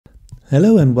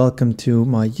Hello and welcome to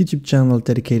my YouTube channel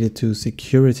dedicated to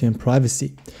security and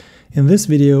privacy. In this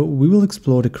video, we will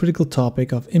explore the critical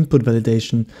topic of input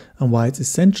validation and why it's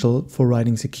essential for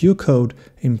writing secure code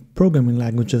in programming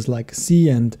languages like C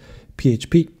and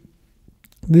PHP.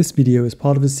 This video is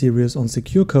part of a series on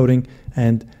secure coding,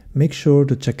 and make sure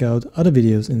to check out other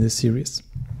videos in this series.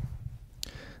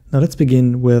 Now let's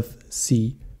begin with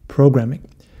C programming.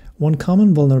 One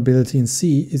common vulnerability in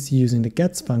C is using the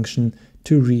gets function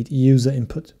to read user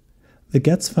input. The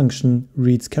gets function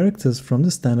reads characters from the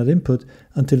standard input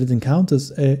until it encounters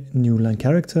a new line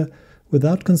character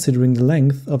without considering the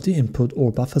length of the input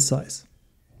or buffer size.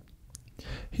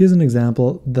 Here's an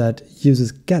example that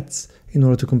uses gets in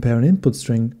order to compare an input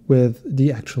string with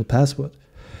the actual password.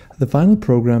 The final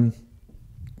program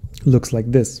looks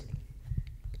like this.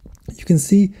 You can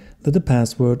see that the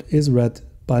password is read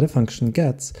by the function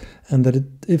gets, and that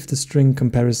if the string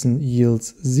comparison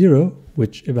yields 0,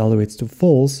 which evaluates to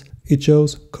false, it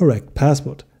shows correct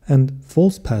password and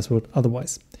false password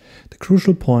otherwise. The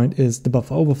crucial point is the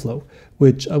buffer overflow,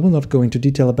 which I will not go into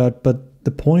detail about, but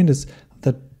the point is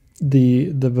that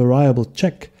the variable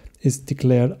check is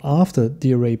declared after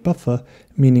the array buffer,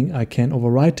 meaning I can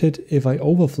overwrite it if I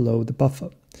overflow the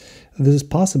buffer. This is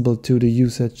possible due to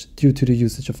the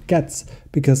usage of gets,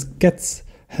 because gets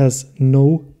has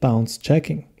no bounds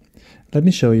checking. Let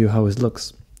me show you how it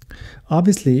looks.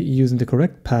 Obviously, using the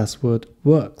correct password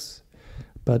works,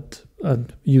 but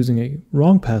using a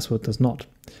wrong password does not,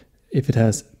 if it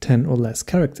has 10 or less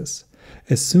characters.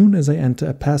 As soon as I enter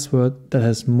a password that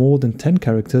has more than 10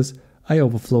 characters, I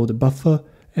overflow the buffer,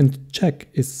 and check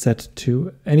is set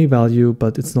to any value,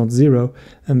 but it's not 0,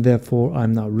 and therefore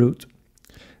I'm now root.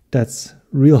 That's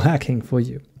real hacking for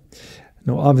you.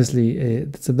 Now, obviously,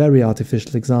 it's a very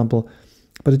artificial example,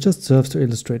 but it just serves to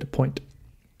illustrate a point.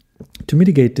 To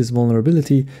mitigate this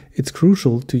vulnerability, it's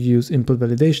crucial to use input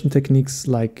validation techniques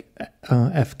like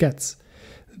fgets.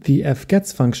 The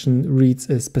fgets function reads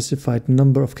a specified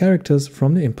number of characters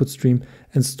from the input stream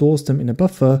and stores them in a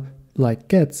buffer like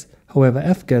gets. However,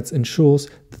 fgets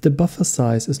ensures that the buffer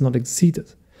size is not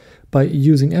exceeded. By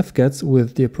using fgets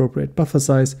with the appropriate buffer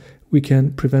size, we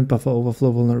can prevent buffer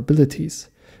overflow vulnerabilities.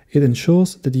 It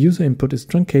ensures that user input is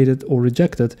truncated or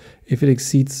rejected if it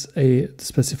exceeds a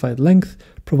specified length,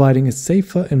 providing a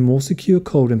safer and more secure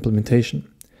code implementation.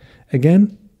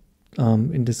 Again,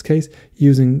 in this case,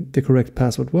 using the correct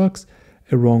password works,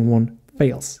 a wrong one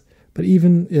fails. But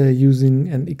even using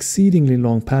an exceedingly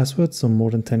long password, so more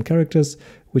than 10 characters,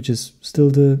 which is still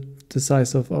the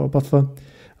size of our buffer,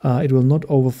 it will not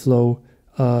overflow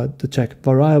the check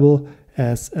variable,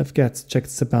 as fgets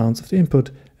checks the bounds of the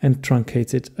input and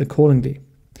truncates it accordingly.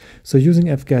 So using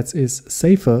fgets is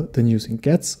safer than using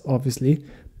gets, obviously,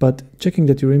 but checking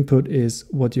that your input is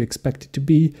what you expect it to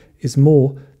be is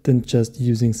more than just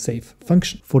using safe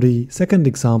function. For the second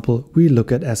example, we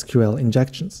look at SQL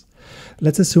injections.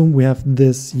 Let's assume we have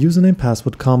this username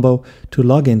password combo to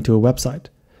log into a website.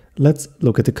 Let's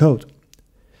look at the code.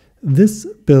 This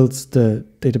builds the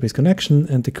database connection,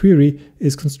 and the query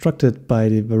is constructed by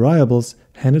the variables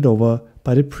handed over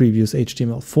by the previous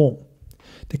HTML form.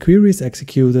 The query is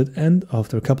executed, and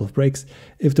after a couple of breaks,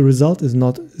 if the result is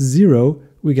not 0,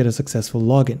 we get a successful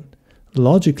login.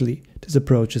 Logically, this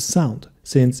approach is sound,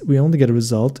 since we only get a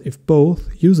result if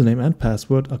both username and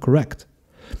password are correct.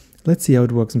 Let's see how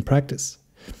it works in practice.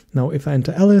 Now, if I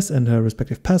enter Alice and her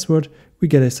respective password, we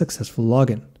get a successful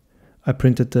login. I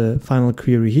printed the final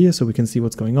query here so we can see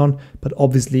what's going on, but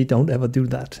obviously don't ever do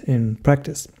that in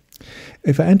practice.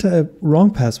 If I enter a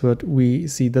wrong password, we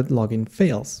see that login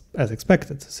fails, as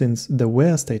expected, since the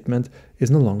where statement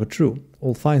is no longer true.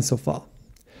 All fine so far.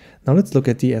 Now let's look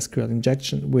at the SQL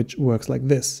injection, which works like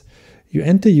this. You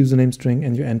enter username string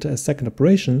and you enter a second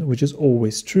operation, which is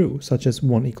always true, such as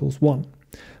 1 equals 1.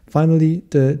 Finally,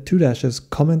 the two dashes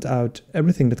comment out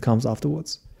everything that comes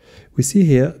afterwards. We see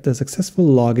here the successful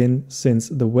login, since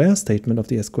the where statement of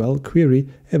the SQL query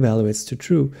evaluates to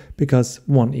true, because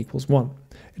 1 equals 1.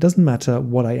 It doesn't matter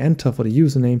what I enter for the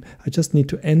username, I just need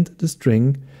to end the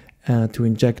string to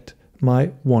inject my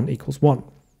 1 equals 1.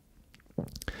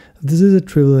 This is a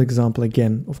trivial example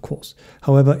again, of course.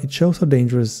 However, it shows how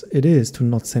dangerous it is to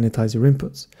not sanitize your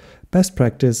inputs. Best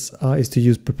practice is to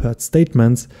use prepared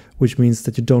statements, which means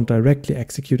that you don't directly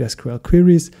execute SQL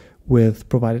queries with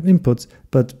provided inputs,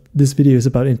 but this video is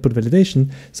about input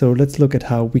validation, so let's look at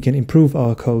how we can improve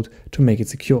our code to make it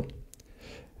secure.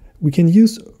 We can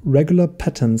use regular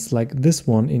patterns like this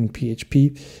one in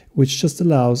PHP, which just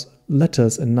allows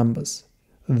letters and numbers.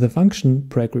 The function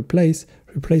preg_replace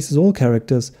replaces all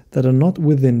characters that are not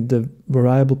within the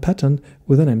variable pattern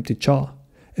with an empty char,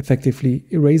 effectively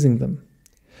erasing them.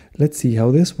 Let's see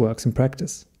how this works in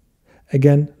practice.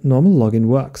 Again, normal login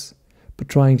works, but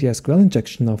trying the SQL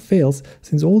injection now fails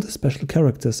since all the special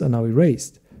characters are now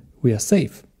erased. We are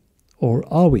safe. Or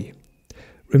are we?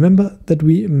 Remember that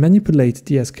we manipulate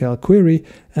the SQL query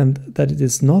and that it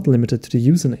is not limited to the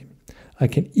username. I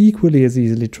can equally as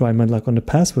easily try my luck on the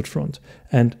password front,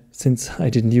 and since I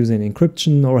didn't use any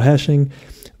encryption or hashing,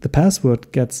 the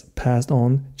password gets passed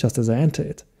on just as I enter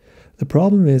it. The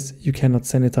problem is you cannot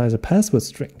sanitize a password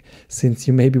string, since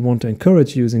you maybe want to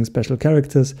encourage using special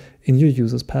characters in your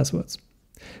user's passwords.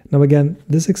 Now again,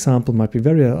 this example might be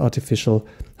very artificial,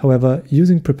 however,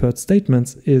 using prepared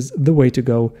statements is the way to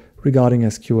go regarding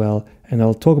SQL, and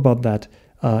I'll talk about that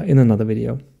in another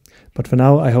video. But for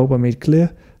now, I hope I made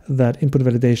clear that input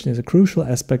validation is a crucial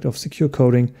aspect of secure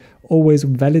coding. Always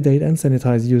validate and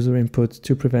sanitize user input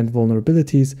to prevent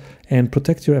vulnerabilities and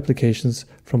protect your applications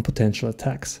from potential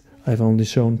attacks. I've only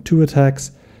shown 2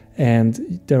 attacks,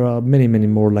 and there are many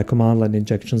more like command line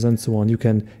injections and so on. You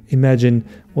can imagine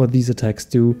what these attacks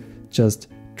do. Just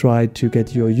try to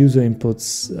get your user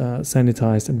inputs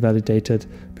sanitized and validated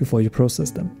before you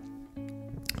process them.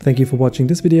 Thank you for watching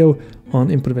this video on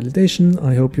input validation.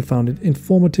 I hope you found it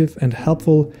informative and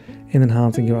helpful in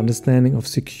enhancing your understanding of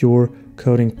secure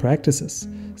coding practices.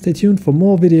 Stay tuned for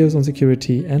more videos on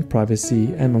security and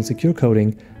privacy and on secure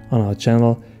coding on our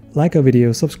channel. Like our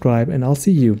video, subscribe, and I'll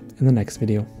see you in the next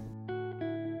video.